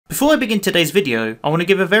Before I begin today's video, I want to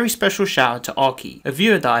give a very special shout out to Arky, a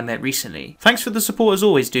viewer that I met recently. Thanks for the support as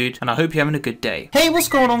always, dude, and I hope you're having a good day. Hey, what's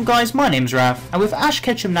going on guys, my name's Raf, and with Ash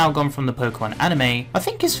Ketchum now gone from the Pokemon anime, I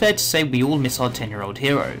think it's fair to say we all miss our 10-year-old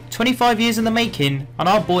hero. 25 years in the making, and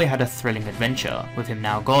our boy had a thrilling adventure. With him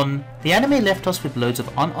now gone, the anime left us with loads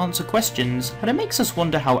of unanswered questions, and it makes us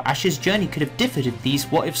wonder how Ash's journey could have differed if these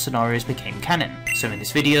what-if scenarios became canon. So in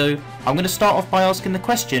this video, I'm going to start off by asking the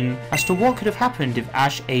question as to what could have happened if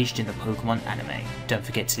Ash aged in the Pokemon anime. Don't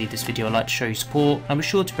forget to leave this video a like to show your support, and be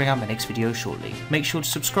sure to bring out my next video shortly. Make sure to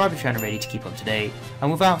subscribe if you aren't ready to keep up to date,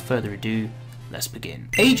 and without further ado, let's begin.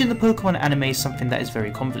 Age in the Pokemon anime is something that is very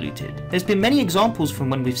convoluted. There's been many examples from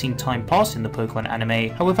when we've seen time pass in the Pokemon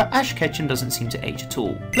anime, however Ash Ketchum doesn't seem to age at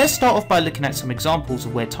all. Let's start off by looking at some examples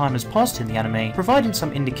of where time has passed in the anime, providing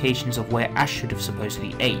some indications of where Ash should have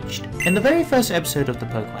supposedly aged. In the very first episode of the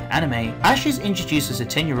Pokemon anime, Ash is introduced as a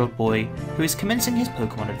 10-year-old boy who is commencing his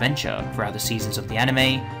Pokemon adventure. Throughout the seasons of the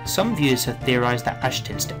anime, some viewers have theorized that Ash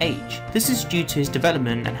tends to age. This is due to his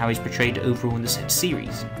development and how he's portrayed overall in the said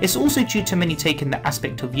series. It's also due to many taking the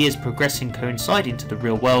aspect of years progressing coinciding to the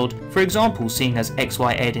real world. For example, seeing as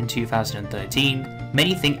XY aired in 2013,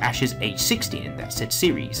 many think Ash is age 16 in that said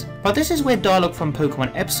series. But this is where dialogue from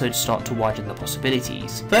Pokemon episodes start to widen the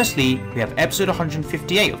possibilities. Firstly, we have episode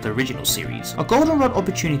 158 of the original series. A goldenrod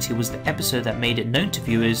opportunity was the episode that made it known to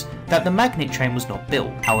viewers that the magnet train was not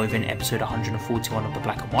built. However, in episode 141 of the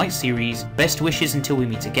Black and White series, Best Wishes Until We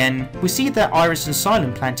Meet Again, we see that Iris and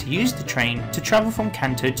Silent plan to use the train to travel from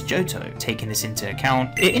Kanto to Johto. Taking this into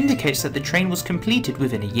account, it indicates that the train was completed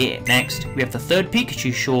within a year. Next, we have the third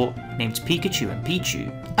Pikachu short, named Pikachu and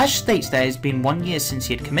Pichu. Ash states that it has been 1 year since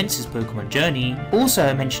he had commenced his Pokemon journey,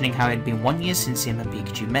 also mentioning how it had been 1 year since him and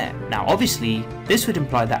Pikachu met. Now obviously, this would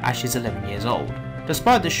imply that Ash is 11 years old,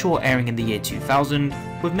 despite the short airing in the year 2000,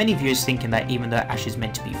 with many viewers thinking that even though Ash is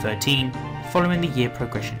meant to be 13, following the year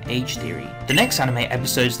progression age theory. The next anime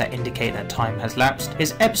episodes that indicate that time has lapsed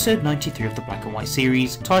is episode 93 of the Black and White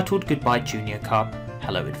series, titled Goodbye Junior Cup,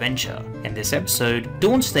 Hello Adventure. In this episode,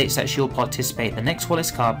 Dawn states that she will participate in the next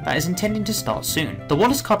Wallace Cup that is intending to start soon. The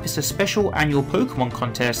Wallace Cup is a special annual Pokemon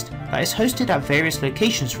contest that is hosted at various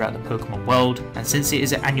locations throughout the Pokemon world, and since it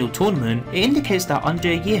is an annual tournament, it indicates that under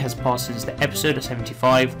a year has passed since the episode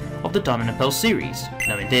 75 of the Diamond and Pearl series.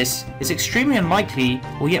 Knowing this, it's extremely unlikely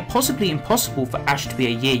or yet possibly impossible for Ash to be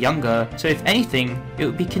a year younger, so if anything, it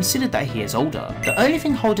would be considered that he is older. The only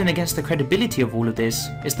thing holding against the credibility of all of this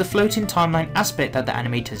is the floating timeline aspect that the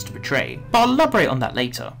anime tends to portray, but I'll elaborate on that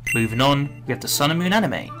later. Moving on, we have the Sun and Moon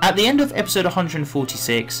anime. At the end of episode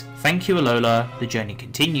 146, Thank You Alola, The Journey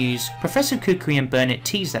Continues, Professor Kukui and Burnett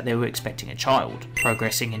teased that they were expecting a child.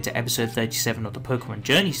 Progressing into episode 37 of the Pokemon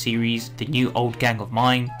Journeys series, The New Old Gang of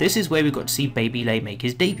Mine, this is where we got to see baby Lay make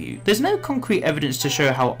his debut. There's no concrete evidence to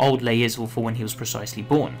show how old Lay is or for when he was precisely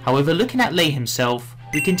born. However, looking at Lay himself,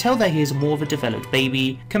 we can tell that he is more of a developed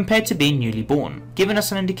baby compared to being newly born, giving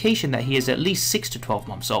us an indication that he is at least 6 to 12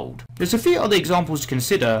 months old. There's a few other examples to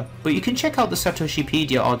consider, but you can check out the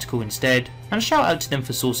Satoshipedia article instead, and shout out to them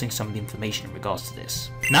for sourcing some of the information in regards to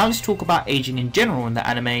this. Now let's talk about aging in general in the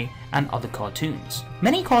anime and other cartoons.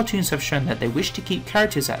 Many cartoons have shown that they wish to keep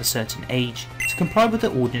characters at a certain age to comply with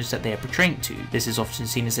the audience that they are portraying to. This is often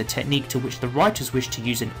seen as a technique to which the writers wish to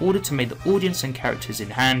use in order to make the audience and characters in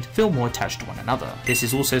hand feel more attached to one another. This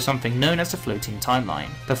is also something known as the floating timeline.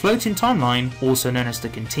 The floating timeline, also known as the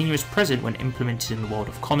continuous present when implemented in the world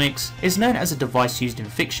of comics, is known as a device used in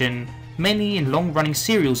fiction, mainly in long-running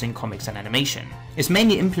serials in comics and animation. It's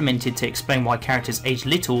mainly implemented to explain why characters age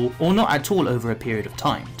little or not at all over a period of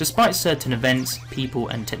time, despite certain events, people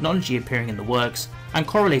and technology appearing in the works and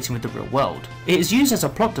correlating with the real world. It is used as a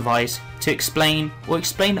plot device to explain or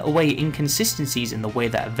explain away inconsistencies in the way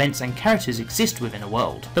that events and characters exist within a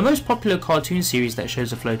world. The most popular cartoon series that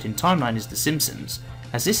shows a floating timeline is The Simpsons,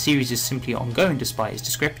 as this series is simply ongoing despite its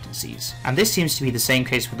discrepancies. And this seems to be the same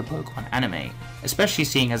case with the Pokemon anime, especially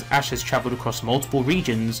seeing as Ash has travelled across multiple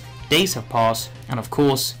regions, days have passed, and of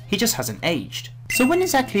course, he just hasn't aged. So when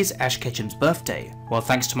exactly is Ash Ketchum's birthday? Well,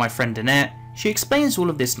 thanks to my friend Annette, she explains all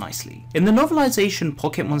of this nicely. In the novelization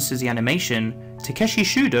Pocket Monsters the Animation, Takeshi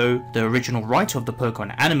Shudo, the original writer of the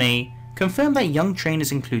Pokemon anime, confirmed that young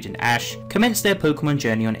trainers including Ash commenced their Pokemon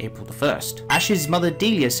journey on April the 1st. Ash's mother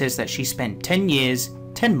Delia says that she spent 10 years,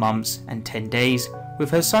 10 months and 10 days with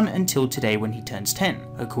her son until today when he turns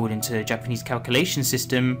 10. According to the Japanese calculation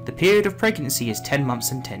system, the period of pregnancy is 10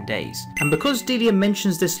 months and 10 days. And because Delia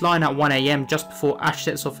mentions this line at 1 AM just before Ash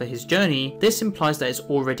sets off for his journey, this implies that it's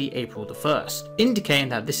already April the 1st, indicating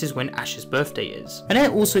that this is when Ash's birthday is. And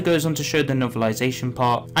it also goes on to show the novelization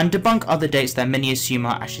part and debunk other dates that many assume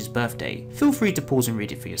are Ash's birthday. Feel free to pause and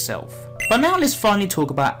read it for yourself. But now let's finally talk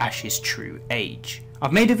about Ash's true age.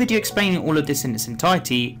 I've made a video explaining all of this in its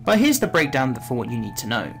entirety, but here's the breakdown for what you need to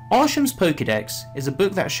know. Arsham's Pokédex is a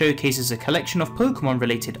book that showcases a collection of Pokemon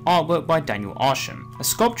related artwork by Daniel Arsham, a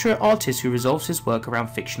sculptor artist who resolves his work around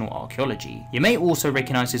fictional archaeology. You may also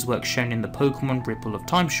recognise his work shown in the Pokemon Ripple of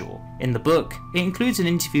Timeshore. In the book, it includes an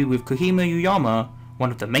interview with Kohima Yuyama, one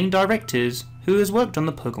of the main directors who has worked on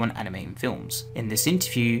the Pokemon anime and films. In this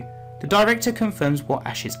interview, the director confirms what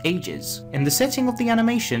Ash's age is. In the setting of the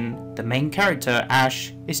animation, the main character,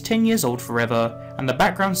 Ash, is 10 years old forever, and the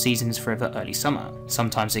background season is forever early summer.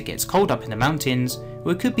 Sometimes it gets cold up in the mountains,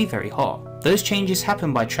 or it could be very hot. Those changes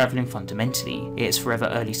happen by travelling fundamentally. It is forever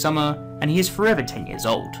early summer, and he is forever 10 years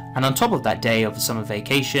old. And on top of that day of the summer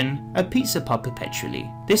vacation, a pizza pub perpetually.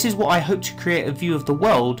 This is what I hope to create a view of the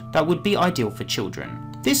world that would be ideal for children.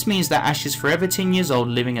 This means that Ash is forever 10 years old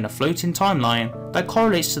living in a floating timeline that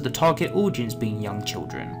correlates to the target audience being young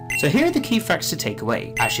children. So here are the key facts to take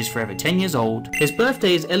away. Ash is forever 10 years old, his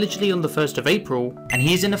birthday is allegedly on the 1st of April, and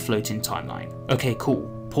he is in a floating timeline. Okay, cool.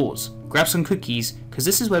 Pause. Grab some cookies, because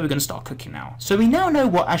this is where we're going to start cooking now. So we now know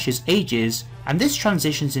what Ash's age is, and this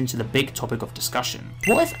transitions into the big topic of discussion.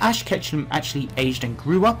 What if Ash Ketchum actually aged and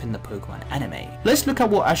grew up in the Pokemon anime? Let's look at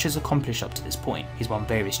what Ash has accomplished up to this point. He's won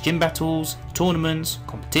various gym battles, tournaments,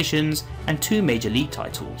 competitions, and 2 major league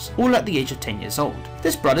titles, all at the age of 10 years old.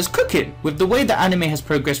 This brother's cooking! With the way that anime has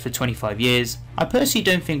progressed for 25 years, I personally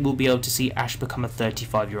don't think we'll be able to see Ash become a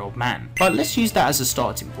 35-year-old man. But let's use that as a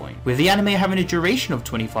starting point. With the anime having a duration of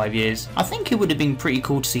 25 years, I think it would have been pretty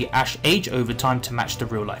cool to see Ash age over time to match the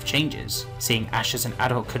real life changes. Seeing Ash as an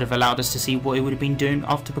adult could have allowed us to see what he would have been doing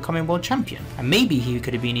after becoming world champion, and maybe he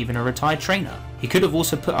could have been even a retired trainer. He could have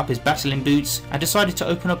also put up his battling boots and decided to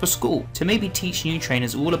open up a school to maybe teach new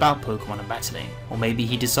trainers all about Pokemon and battling. Or maybe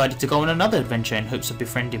he decided to go on another adventure in hopes of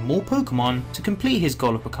befriending more Pokemon to complete his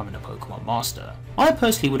goal of becoming a Pokemon Master. I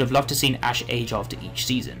personally would have loved to see Ash age after each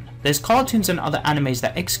season. There's cartoons and other animes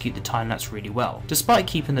that execute the time lapse really well, despite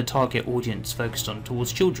keeping the target audience focused on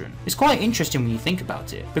towards children. It's quite interesting when you think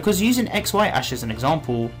about it, because using XY Ash as an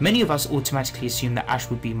example, many of us automatically assume that Ash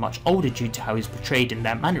would be much older due to how he's portrayed in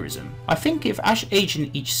that mannerism. I think if Ash aged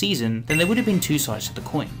in each season, then there would have been 2 sides to the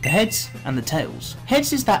coin, the heads and the tails.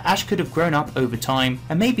 Heads is that Ash could have grown up over time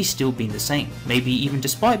and maybe still been the same. Maybe even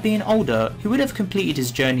despite being older, he would have completed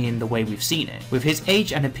his journey in the way we've seen it, with his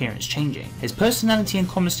age and appearance changing. His personality and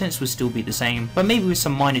common sense would still be the same, but maybe with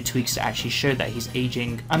some minor tweaks to actually show that he's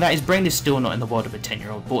aging and that his brain is still not in the world of a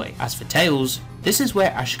 10-year-old boy. As for Tails, this is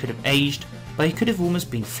where Ash could have aged, but he could have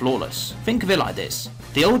almost been flawless. Think of it like this.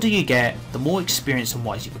 The older you get, the more experienced and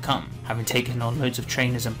wise you become. Having taken on loads of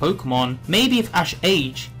trainers and Pokemon, maybe if Ash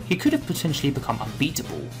aged, he could have potentially become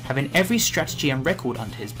unbeatable, having every strategy and record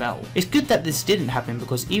under his belt. It's good that this didn't happen,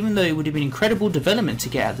 because even though it would have been incredible development to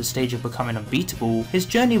get at the stage of becoming unbeatable, his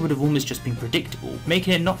journey would have almost just been predictable,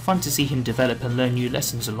 making it not fun to see him develop and learn new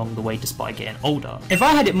lessons along the way despite getting older. If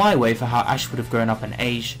I had it my way for how Ash would have grown up and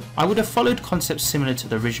aged, I would have followed concepts similar to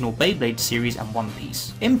the original Beyblade series and One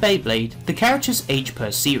Piece. In Beyblade, the characters age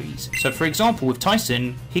per series, so for example with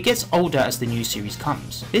Tyson, he gets older as the new series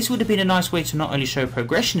comes. This would have been a nice way to not only show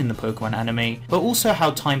progression in the Pokemon anime, but also how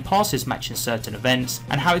time passes matching certain events,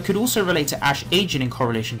 and how it could also relate to Ash aging in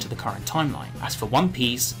correlation to the current timeline. As for One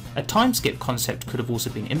Piece, a time skip concept could have also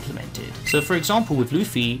been implemented. So for example with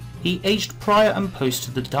Luffy, he aged prior and post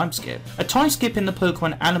to the time skip. A time skip in the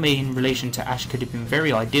Pokemon anime in relation to Ash could have been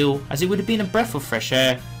very ideal, as it would have been a breath of fresh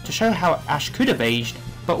air to show how Ash could have aged,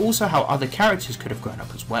 but also how other characters could have grown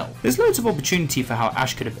up as well. There's loads of opportunity for how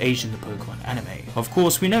Ash could have aged in the Pokemon anime. Of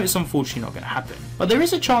course, we know it's unfortunately not going to happen, but there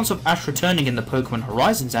is a chance of Ash returning in the Pokemon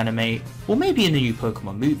Horizons anime, or maybe in the new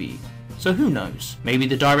Pokemon movie. So who knows, maybe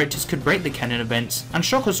the directors could break the canon events and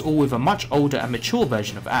shock us all with a much older and mature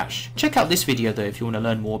version of Ash. Check out this video though if you want to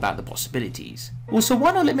learn more about the possibilities. Also,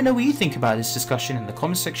 why not let me know what you think about this discussion in the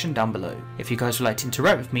comment section down below. If you guys would like to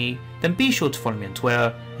interact with me, then be sure to follow me on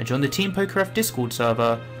Twitter and join the ThePokéRaf Discord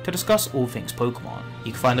server to discuss all things Pokemon.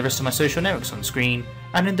 You can find the rest of my social networks on screen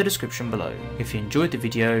and in the description below. If you enjoyed the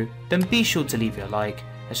video, then be sure to leave your like,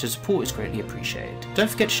 as your support is greatly appreciated. Don't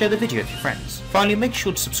forget to share the video with your friends. Finally, make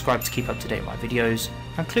sure to subscribe to keep up to date with my videos,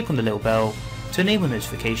 and click on the little bell to enable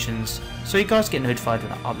notifications so you guys get notified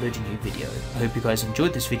when I upload a new video. I hope you guys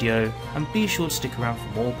enjoyed this video and be sure to stick around for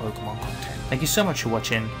more Pokemon content. Thank you so much for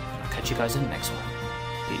watching, and I'll catch you guys in the next one.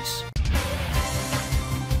 Peace.